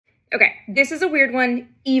Okay, this is a weird one,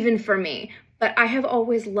 even for me, but I have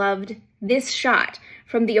always loved this shot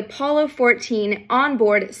from the Apollo 14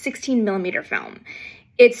 onboard 16mm film.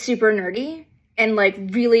 It's super nerdy and like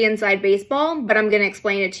really inside baseball, but I'm gonna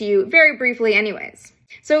explain it to you very briefly anyways.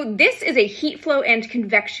 So this is a heat flow and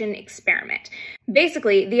convection experiment.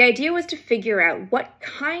 Basically, the idea was to figure out what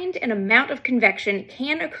kind and amount of convection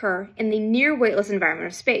can occur in the near weightless environment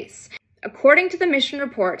of space. According to the mission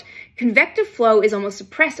report, convective flow is almost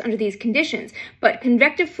suppressed under these conditions, but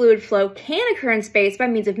convective fluid flow can occur in space by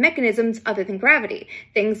means of mechanisms other than gravity,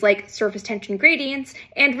 things like surface tension gradients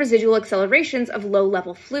and residual accelerations of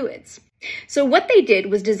low-level fluids. So what they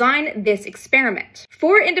did was design this experiment.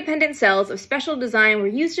 4 independent cells of special design were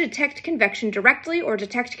used to detect convection directly or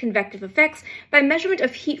detect convective effects by measurement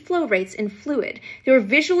of heat flow rates in fluid. They were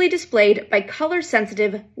visually displayed by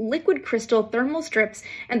color-sensitive liquid crystal thermal strips,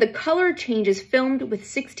 and the color changes filmed with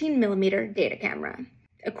 16mm data camera.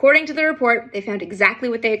 According to the report, they found exactly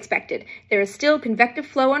what they expected. There is still convective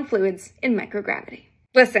flow on fluids in microgravity.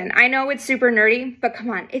 Listen, I know it's super nerdy, but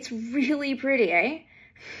come on, it's really pretty, eh?